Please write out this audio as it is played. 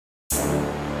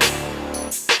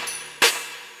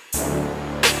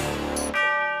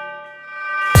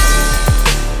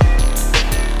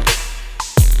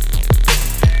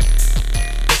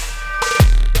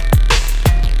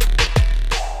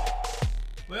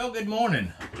Well, good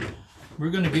morning. We're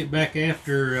going to get back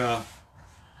after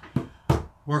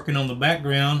working on the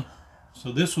background.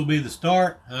 So this will be the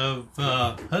start of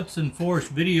Hudson Forest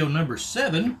video number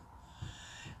 7.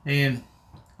 And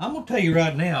I'm going to tell you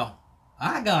right now,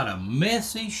 I got a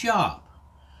messy shop.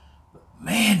 But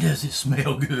man, does it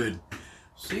smell good.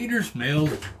 Cedar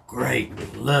smells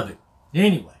great. Love it.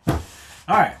 Anyway, all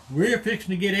right, we're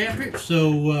fixing to get after it.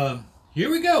 So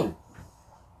here we go.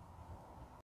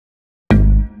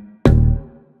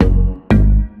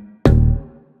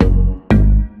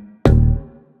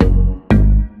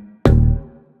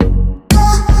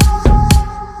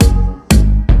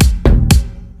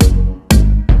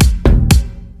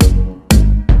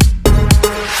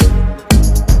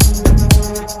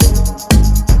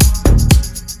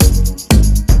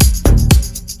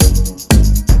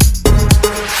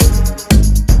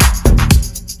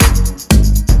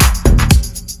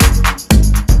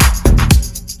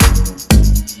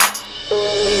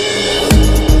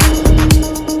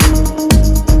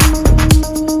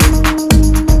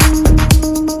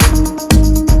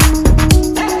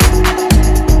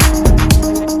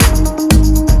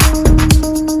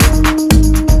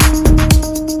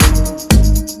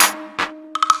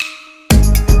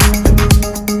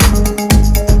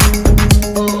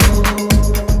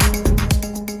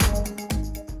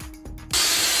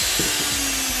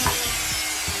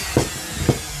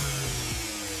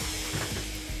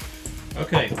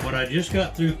 Okay, what I just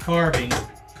got through carving,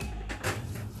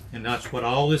 and that's what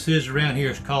all this is around here,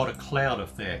 is called a cloud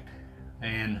effect.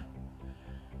 And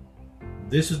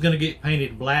this is going to get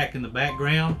painted black in the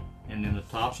background, and then the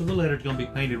tops of the letters are going to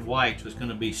be painted white, so it's going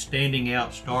to be standing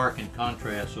out stark in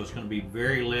contrast, so it's going to be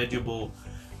very legible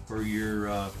for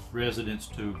your residents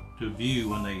to view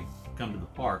when they come to the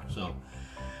park. So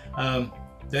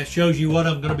that shows you what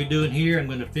I'm going to be doing here. I'm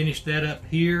going to finish that up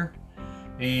here.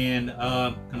 And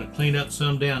I'm going to clean up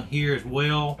some down here as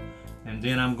well, and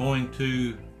then I'm going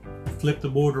to flip the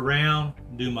board around,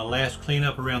 do my last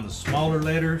cleanup around the smaller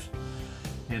letters,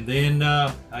 and then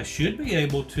I should be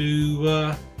able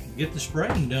to get the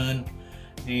spraying done,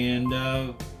 and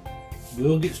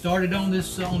we'll get started on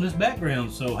this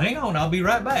background. So hang on, I'll be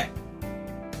right back.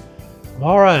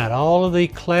 All right, all of the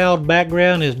cloud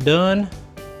background is done.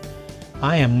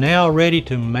 I am now ready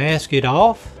to mask it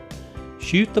off,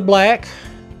 shoot the black,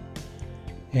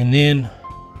 and then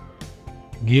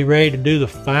get ready to do the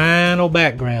final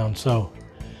background. So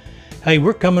hey,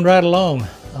 we're coming right along.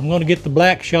 I'm going to get the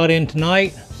black shot in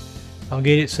tonight. I'll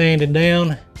get it sanded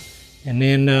down, and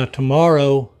then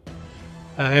tomorrow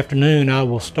afternoon I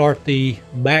will start the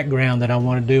background that I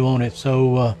want to do on it.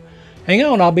 So hang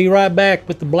on, I'll be right back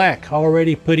with the black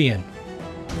already put in.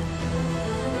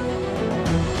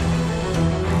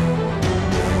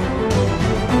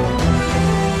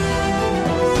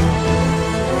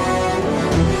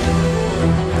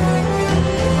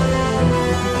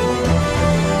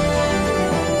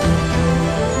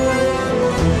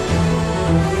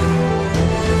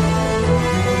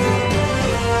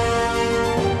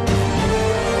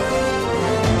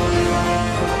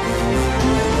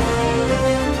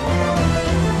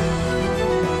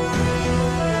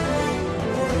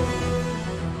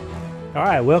 All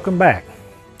right, welcome back.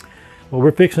 What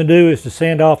we're fixing to do is to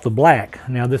sand off the black.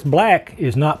 Now this black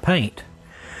is not paint.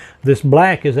 This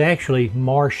black is actually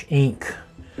marsh ink.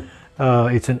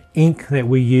 It's an ink that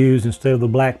we use instead of the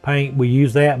black paint. We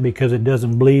use that because it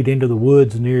doesn't bleed into the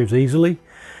woods near as easily,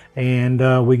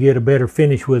 and we get a better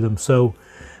finish with them. So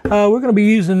we're going to be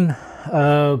using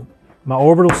my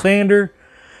orbital sander,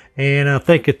 and I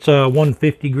think it's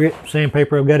 150 grit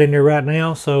sandpaper I've got in there right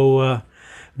now. So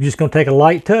I'm just going to take a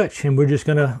light touch, and we're just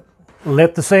going to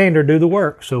let the sander do the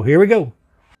work. So here we go.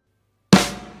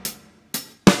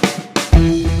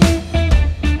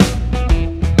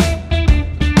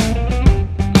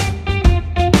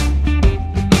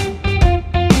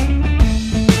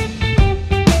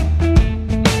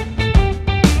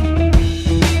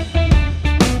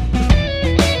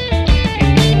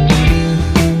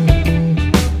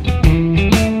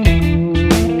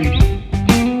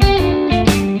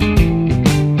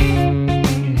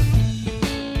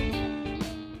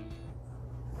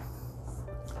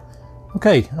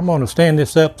 Okay, I'm going to stand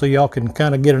this up so y'all can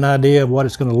kind of get an idea of what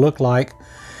it's going to look like.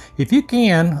 If you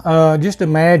can, just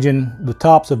imagine the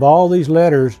tops of all these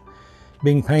letters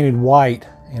being painted white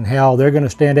and how they're going to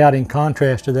stand out in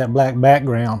contrast to that black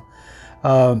background.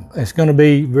 It's going to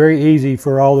be very easy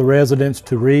for all the residents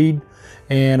to read,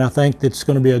 and I think that's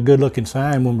going to be a good looking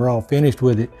sign when we're all finished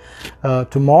with it.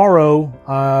 Tomorrow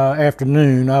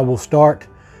afternoon I will start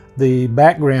the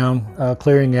background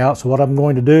clearing out. So what I'm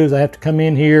going to do is I have to come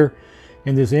in here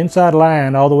And this inside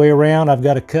line all the way around, I've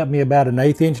got to cut me about an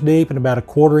 1/8 inch deep and about a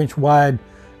 1/4 inch wide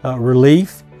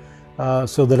relief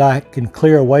so that I can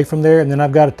clear away from there. And then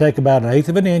I've got to take about 1/8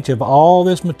 of an inch of all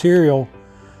this material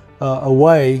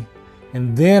away,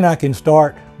 and then I can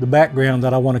start the background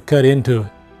that I want to cut into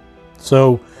it.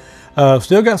 So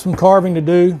still got some carving to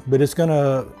do, but it's going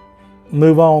to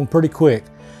move on pretty quick.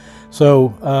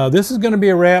 So this is going to be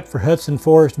a wrap for Hudson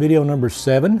Forest video number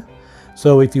 7.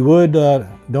 So if you would,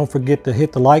 don't forget to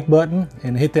hit the like button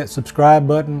and hit that subscribe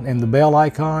button and the bell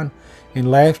icon. And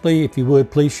lastly, if you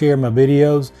would, please share my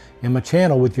videos and my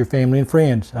channel with your family and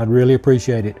friends. I'd really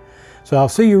appreciate it. So I'll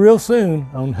see you real soon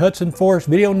on Hudson Forest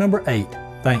video number 8.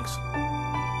 Thanks.